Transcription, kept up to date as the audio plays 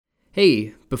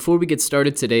Hey, before we get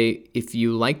started today, if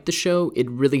you liked the show, it'd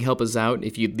really help us out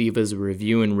if you'd leave us a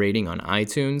review and rating on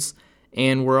iTunes.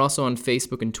 And we're also on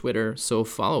Facebook and Twitter, so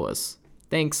follow us.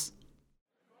 Thanks.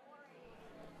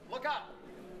 Look up.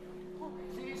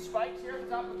 See these spikes here at the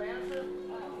top of the banister?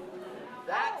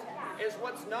 That is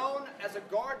what's known as a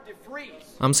garde de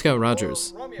frise. I'm Scout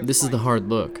Rogers. This is The Hard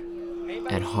Look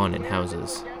at Haunted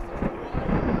Houses.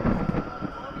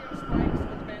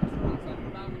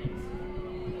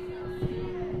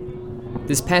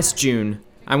 This past June,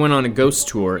 I went on a ghost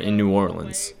tour in New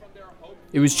Orleans.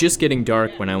 It was just getting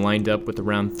dark when I lined up with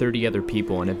around 30 other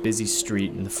people on a busy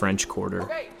street in the French Quarter.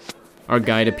 Our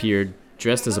guide appeared,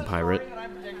 dressed as a pirate.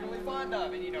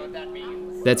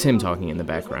 That's him talking in the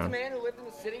background.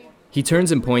 He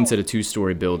turns and points at a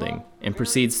 2-story building and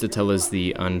proceeds to tell us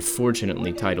the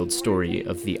unfortunately titled story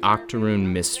of the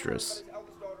Octoroon Mistress.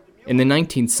 In the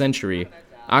 19th century,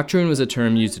 Octoroon was a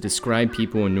term used to describe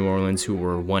people in New Orleans who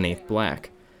were 1/8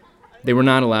 black. They were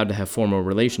not allowed to have formal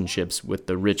relationships with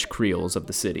the rich Creoles of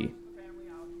the city.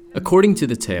 According to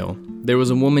the tale, there was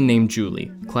a woman named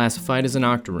Julie, classified as an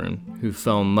Octoroon, who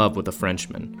fell in love with a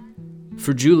Frenchman.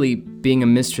 For Julie, being a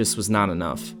mistress was not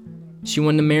enough. She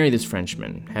wanted to marry this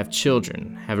Frenchman, have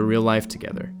children, have a real life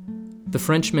together. The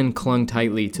Frenchman clung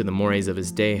tightly to the mores of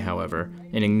his day, however,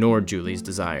 and ignored Julie's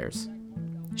desires.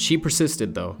 She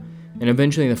persisted, though, and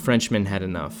eventually the Frenchman had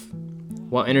enough.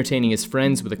 While entertaining his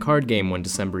friends with a card game one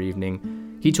December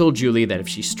evening, he told Julie that if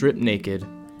she stripped naked,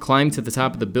 climbed to the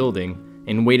top of the building,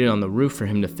 and waited on the roof for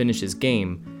him to finish his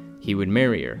game, he would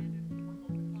marry her.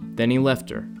 Then he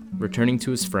left her, returning to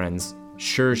his friends,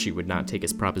 sure she would not take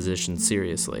his proposition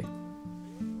seriously.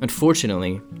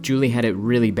 Unfortunately, Julie had it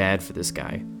really bad for this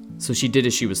guy, so she did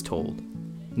as she was told.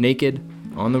 Naked,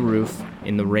 on the roof,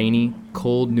 in the rainy,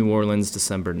 cold New Orleans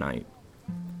December night.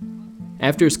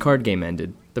 After his card game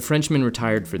ended, the Frenchman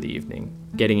retired for the evening,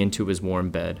 getting into his warm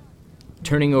bed.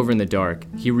 Turning over in the dark,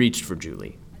 he reached for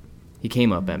Julie. He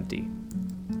came up empty.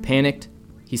 Panicked,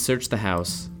 he searched the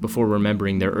house before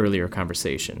remembering their earlier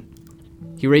conversation.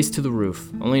 He raced to the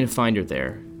roof, only to find her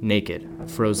there, naked,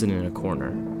 frozen in a corner,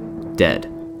 dead.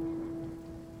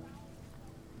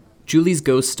 Julie's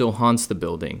ghost still haunts the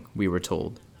building, we were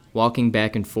told, walking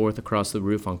back and forth across the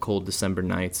roof on cold December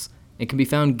nights, and can be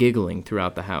found giggling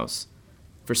throughout the house.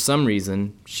 For some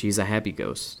reason, she's a happy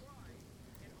ghost.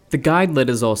 The guide let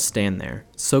us all stand there,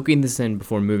 soaking this in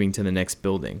before moving to the next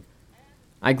building.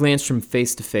 I glanced from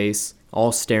face to face,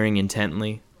 all staring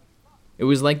intently. It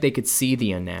was like they could see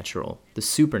the unnatural, the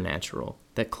supernatural,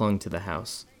 that clung to the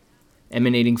house,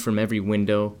 emanating from every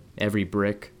window, every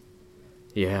brick.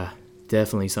 Yeah,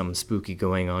 definitely something spooky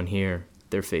going on here,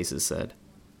 their faces said.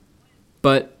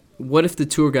 But what if the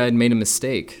tour guide made a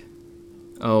mistake?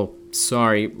 Oh,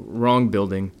 sorry, wrong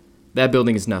building. That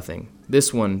building is nothing.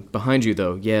 This one, behind you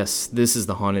though, yes, this is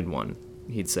the haunted one,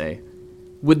 he'd say.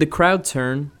 Would the crowd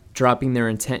turn, dropping their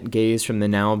intent gaze from the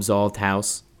now absolved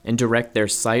house, and direct their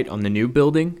sight on the new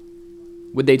building?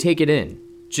 Would they take it in,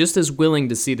 just as willing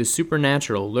to see the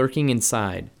supernatural lurking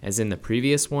inside as in the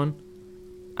previous one?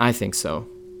 I think so.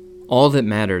 All that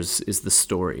matters is the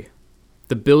story.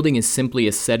 The building is simply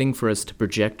a setting for us to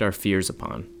project our fears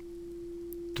upon.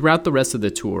 Throughout the rest of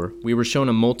the tour, we were shown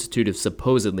a multitude of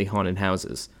supposedly haunted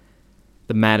houses.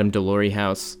 The Madame Delory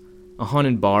house, a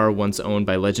haunted bar once owned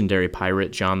by legendary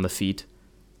pirate John Lafitte.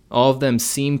 All of them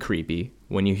seem creepy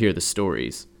when you hear the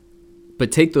stories. But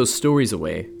take those stories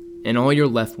away, and all you're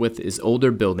left with is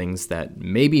older buildings that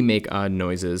maybe make odd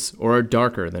noises or are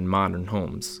darker than modern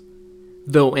homes.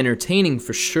 Though entertaining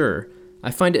for sure,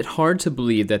 I find it hard to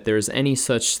believe that there is any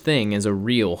such thing as a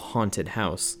real haunted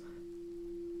house.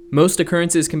 Most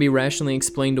occurrences can be rationally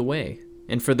explained away,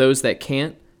 and for those that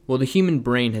can't, well, the human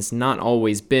brain has not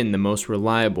always been the most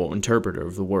reliable interpreter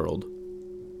of the world.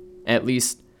 At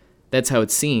least, that's how it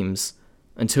seems,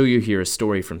 until you hear a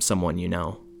story from someone you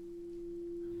know.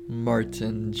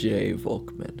 Martin J.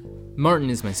 Volkman. Martin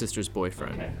is my sister's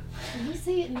boyfriend. Can you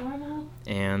say it normal?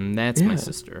 And that's my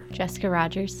sister. Jessica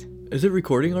Rogers. Is it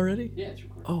recording already? Yeah, it's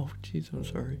recording. Oh, jeez, I'm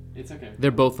sorry. It's okay. They're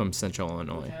both from Central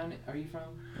Illinois. What town are you from?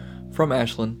 From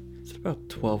Ashland. It's about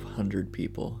 1,200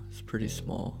 people. It's pretty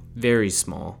small. Very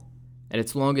small. At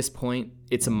its longest point,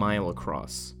 it's a mile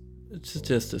across. It's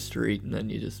just a street, and then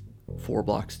you just 4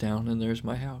 blocks down, and there's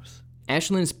my house.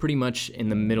 Ashland is pretty much in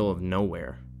the middle of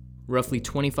nowhere. Roughly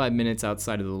 25 minutes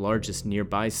outside of the largest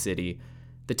nearby city,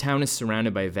 the town is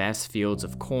surrounded by vast fields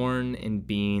of corn and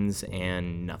beans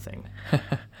and nothing.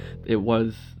 It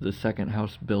was the second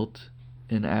house built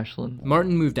in Ashland.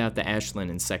 Martin moved out to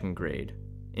Ashland in 2nd grade.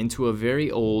 into a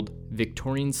very old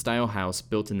Victorian-style house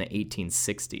built in the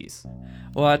 1860s.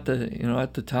 Well, at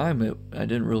the time, I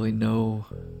didn't really know.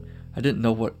 I didn't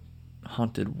know what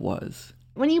haunted was.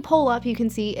 When you pull up, you can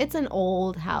see it's an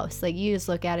old house. Like, you just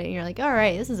look at it and you're like, all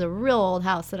right, this is a real old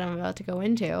house that I'm about to go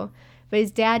into. But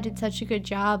his dad did such a good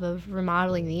job of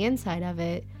remodeling the inside of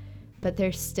it, but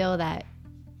there's still that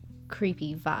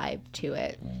creepy vibe to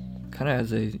it. Kind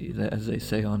of as they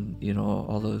say on,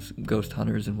 all those ghost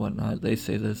hunters and whatnot, they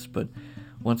say this, but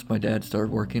once my dad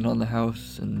started working on the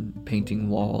house and painting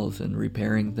walls and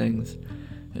repairing things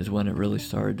is when it really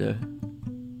started to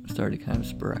kind of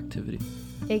spur activity.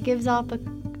 It gives off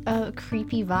a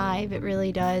creepy vibe, it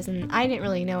really does, and I didn't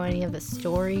really know any of the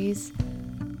stories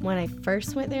when I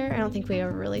first went there. I don't think we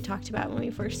ever really talked about it when we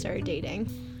first started dating.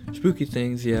 Spooky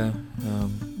things, yeah.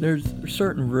 There's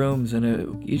certain rooms,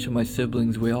 and each of my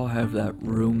siblings, we all have that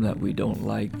room that we don't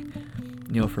like.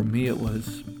 For me, it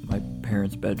was my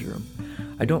parents' bedroom.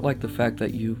 I don't like the fact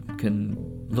that you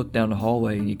can look down the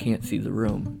hallway and you can't see the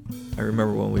room. I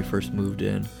remember when we first moved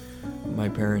in, my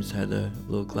parents had a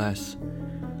little glass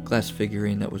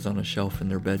figurine that was on a shelf in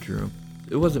their bedroom.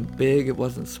 It wasn't big, it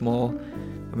wasn't small.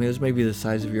 I mean, it was maybe the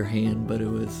size of your hand, but it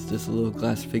was just a little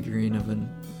glass figurine of an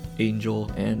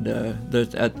angel. And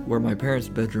at where my parents'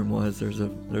 bedroom was, there's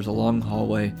a long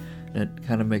hallway, and it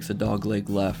kind of makes a dog leg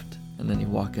left, and then you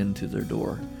walk into their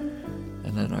door.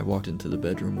 And then I walked into the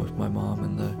bedroom with my mom,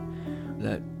 and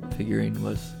that figurine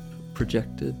was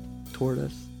projected toward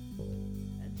us.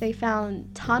 They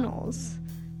found tunnels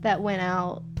that went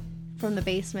out from the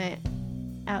basement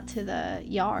out to the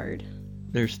yard.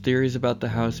 There's theories about the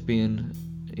house being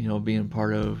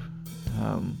part of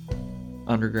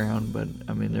underground, but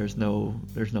I mean, there's no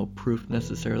proof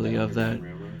necessarily of that.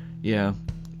 Yeah,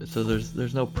 so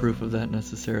there's no proof of that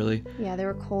necessarily. Yeah, there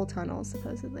were coal tunnels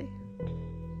supposedly.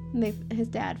 And his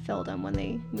dad filled them when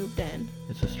they moved in.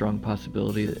 It's a strong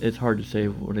possibility. It's hard to say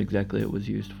what exactly it was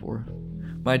used for.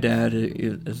 My dad,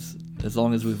 as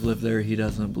long as we've lived there, he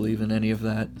doesn't believe in any of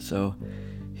that, so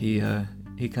he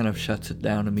kind of shuts it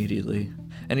down immediately.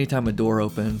 Anytime a door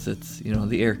opens, it's,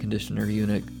 the air conditioner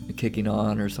unit kicking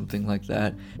on or something like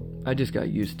that. I just got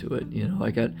used to it,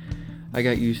 I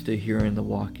got used to hearing the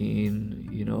walking,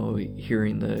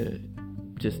 hearing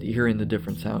the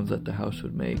different sounds that the house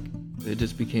would make. It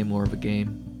just became more of a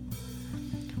game.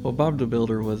 Well, Bob the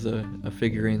Builder was a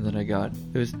figurine that I got.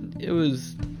 It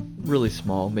was really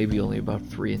small, maybe only about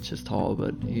 3 inches tall,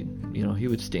 but he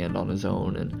would stand on his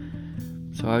own,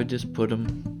 and so I would just put him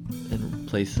in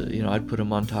place. I'd put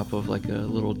him on top of like a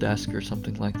little desk or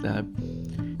something like that.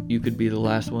 You could be the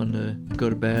last one to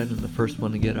go to bed and the first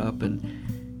one to get up, and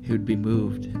he would be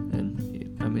moved.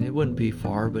 And I mean, it wouldn't be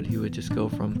far, but he would just go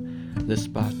from this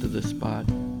spot to this spot.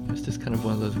 It was just kind of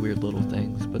one of those weird little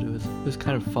things, but it was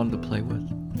kind of fun to play with.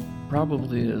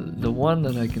 Probably the one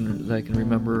that I can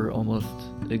remember almost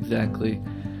exactly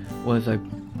was I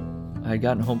had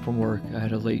gotten home from work. I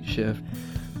had a late shift.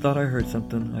 Thought I heard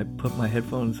something. I put my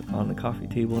headphones on the coffee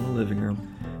table in the living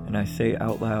room, and I say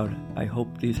out loud, "I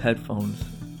hope these headphones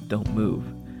don't move."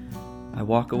 I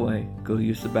walk away, go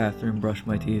use the bathroom, brush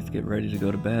my teeth, get ready to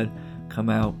go to bed, come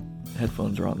out,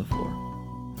 headphones are on the floor.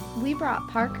 We brought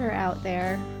Parker out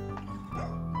there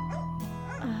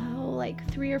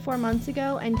like 3 or 4 months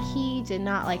ago, and he did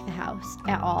not like the house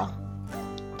at all.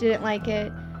 Didn't like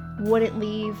it, wouldn't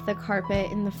leave the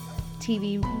carpet in the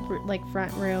TV like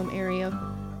front room area,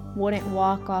 wouldn't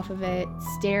walk off of it,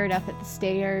 stared up at the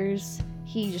stairs.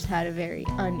 He just had a very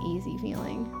uneasy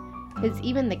feeling.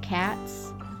 Even the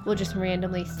cats will just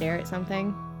randomly stare at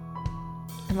something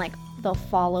and like they'll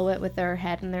follow it with their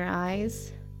head and their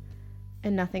eyes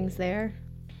and nothing's there.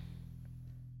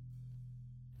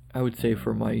 I would say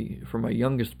for my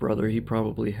youngest brother, he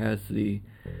probably has the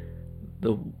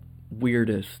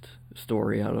weirdest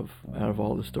story out of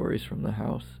all the stories from the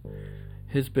house.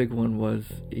 His big one was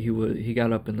he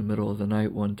got up in the middle of the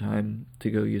night one time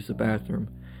to go use the bathroom,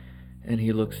 and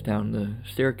he looks down the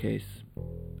staircase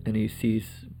and he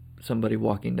sees somebody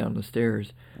walking down the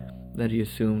stairs that he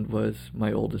assumed was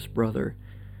my oldest brother.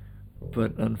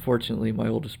 But unfortunately, my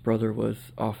oldest brother was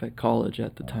off at college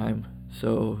at the time,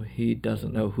 so he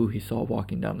doesn't know who he saw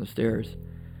walking down the stairs,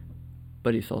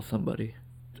 but he saw somebody.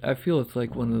 I feel it's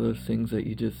like one of those things that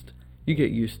you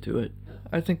get used to it.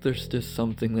 I think there's just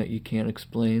something that you can't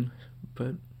explain,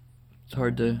 but it's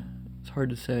hard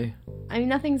to say. I mean,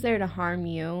 nothing's there to harm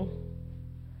you.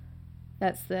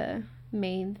 That's the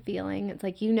main feeling. It's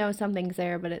like something's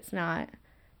there, but it's not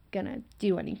gonna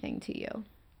do anything to you.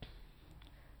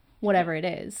 Whatever it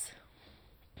is.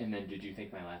 And then, did you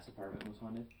think my last apartment was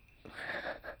haunted?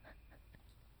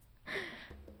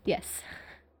 Yes.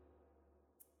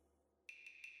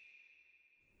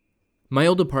 My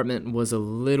old apartment was a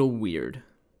little weird.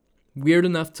 Weird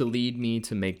enough to lead me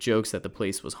to make jokes that the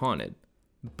place was haunted.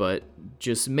 But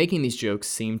just making these jokes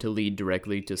seemed to lead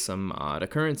directly to some odd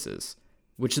occurrences,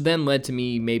 which then led to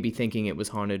me maybe thinking it was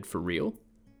haunted for real.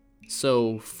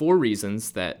 So, 4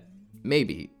 reasons that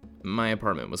maybe my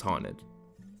apartment was haunted.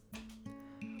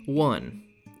 1.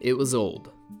 It was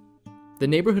old. The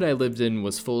neighborhood I lived in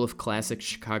was full of classic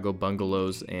Chicago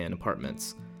bungalows and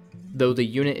apartments. Though the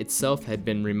unit itself had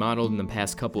been remodeled in the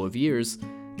past couple of years,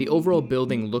 the overall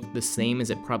building looked the same as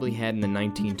it probably had in the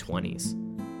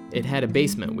 1920s. It had a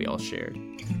basement we all shared.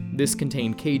 This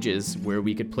contained cages where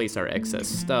we could place our excess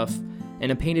stuff,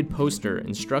 and a painted poster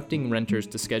instructing renters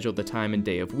to schedule the time and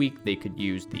day of week they could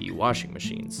use the washing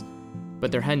machines.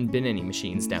 But there hadn't been any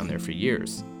machines down there for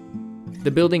years.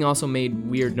 The building also made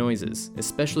weird noises,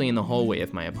 especially in the hallway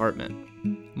of my apartment.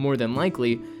 More than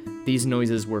likely, these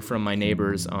noises were from my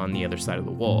neighbors on the other side of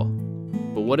the wall.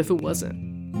 But what if it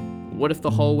wasn't? What if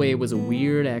the hallway was a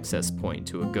weird access point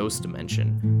to a ghost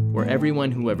dimension, where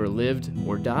everyone who ever lived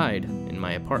or died in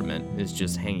my apartment is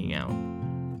just hanging out?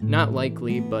 Not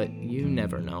likely, but you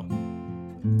never know.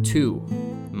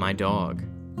 2. My dog.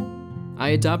 I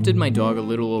adopted my dog a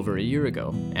little over a year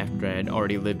ago, after I had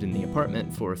already lived in the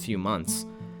apartment for a few months.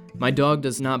 My dog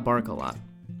does not bark a lot.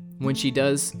 When she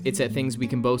does, it's at things we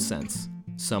can both sense.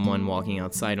 Someone walking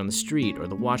outside on the street or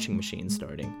the washing machine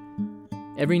starting.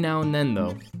 Every now and then,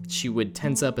 though, she would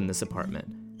tense up in this apartment,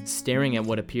 staring at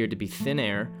what appeared to be thin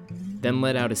air, then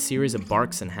let out a series of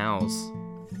barks and howls.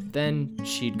 Then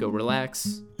she'd go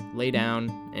relax, lay down,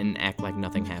 and act like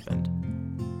nothing happened.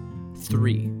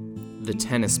 3. The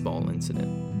tennis ball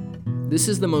incident. This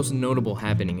is the most notable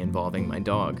happening involving my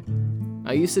dog.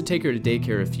 I used to take her to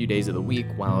daycare a few days of the week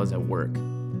while I was at work.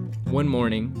 One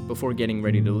morning, before getting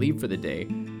ready to leave for the day,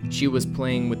 she was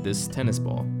playing with this tennis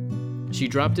ball. She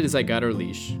dropped it as I got her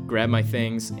leash, grabbed my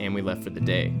things, and we left for the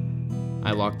day.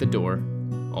 I locked the door.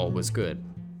 All was good.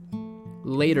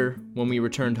 Later, when we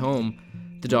returned home,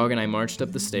 the dog and I marched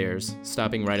up the stairs,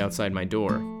 stopping right outside my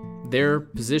door. There,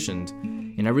 positioned,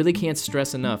 and I really can't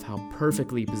stress enough how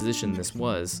perfectly positioned this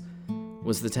was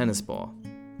the tennis ball,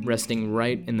 resting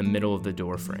right in the middle of the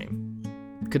door frame.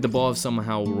 Could the ball have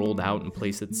somehow rolled out and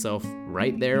placed itself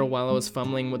right there while I was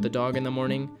fumbling with the dog in the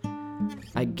morning?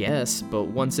 I guess, but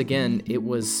once again, it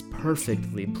was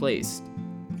perfectly placed,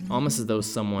 almost as though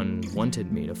someone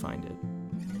wanted me to find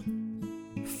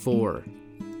it. 4.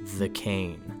 The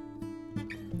cane.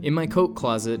 In my coat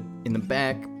closet, in the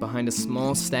back, behind a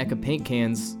small stack of paint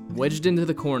cans, wedged into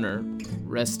the corner,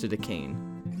 rested a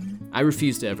cane. I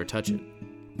refused to ever touch it.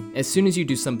 As soon as you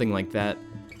do something like that,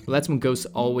 well, that's when ghosts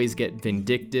always get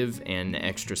vindictive and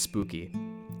extra spooky.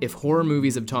 If horror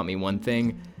movies have taught me one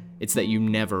thing, it's that you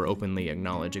never openly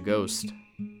acknowledge a ghost.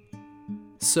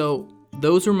 So,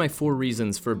 those were my 4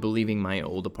 reasons for believing my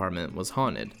old apartment was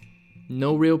haunted.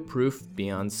 No real proof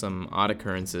beyond some odd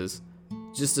occurrences,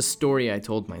 just a story I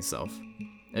told myself.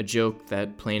 A joke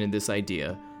that planted this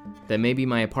idea that maybe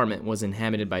my apartment was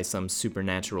inhabited by some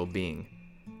supernatural being.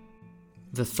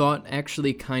 The thought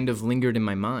actually kind of lingered in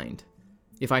my mind.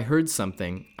 If I heard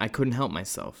something, I couldn't help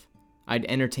myself. I'd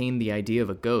entertain the idea of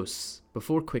a ghost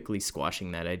before quickly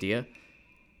squashing that idea.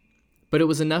 But it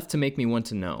was enough to make me want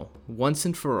to know, once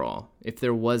and for all, if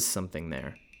there was something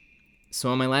there. So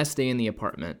on my last day in the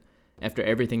apartment, after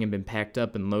everything had been packed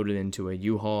up and loaded into a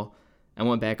U-Haul, I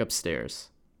went back upstairs.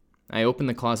 I opened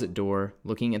the closet door,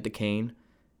 looking at the cane,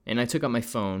 and I took out my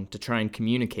phone to try and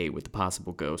communicate with the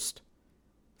possible ghost.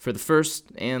 For the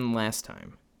first and last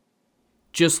time.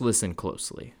 Just listen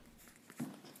closely.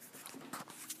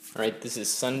 Alright, this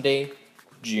is Sunday,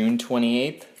 June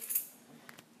 28th.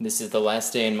 This is the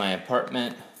last day in my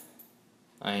apartment.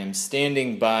 I am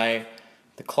standing by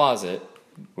the closet,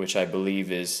 which I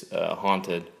believe is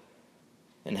haunted,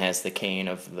 and has the cane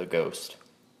of the ghost.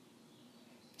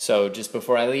 So, just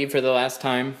before I leave for the last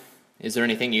time, is there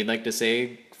anything you'd like to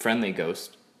say, friendly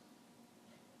ghost?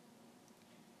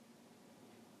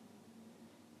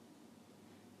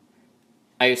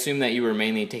 I assume that you were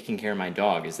mainly taking care of my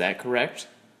dog, is that correct?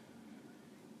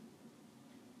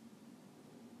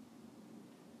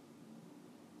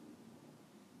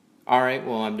 Alright,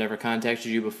 well, I've never contacted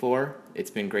you before.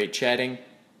 It's been great chatting.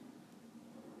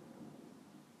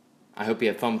 I hope you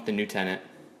have fun with the new tenant,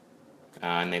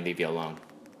 and they leave you alone.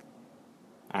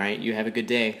 Alright, you have a good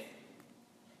day.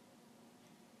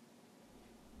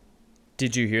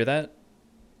 Did you hear that?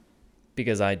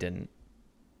 Because I didn't.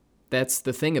 That's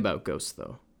the thing about ghosts,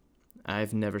 though.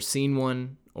 I've never seen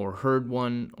one, or heard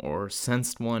one, or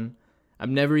sensed one. I've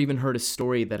never even heard a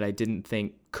story that I didn't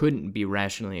think couldn't be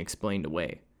rationally explained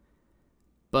away.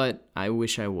 But I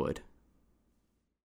wish I would.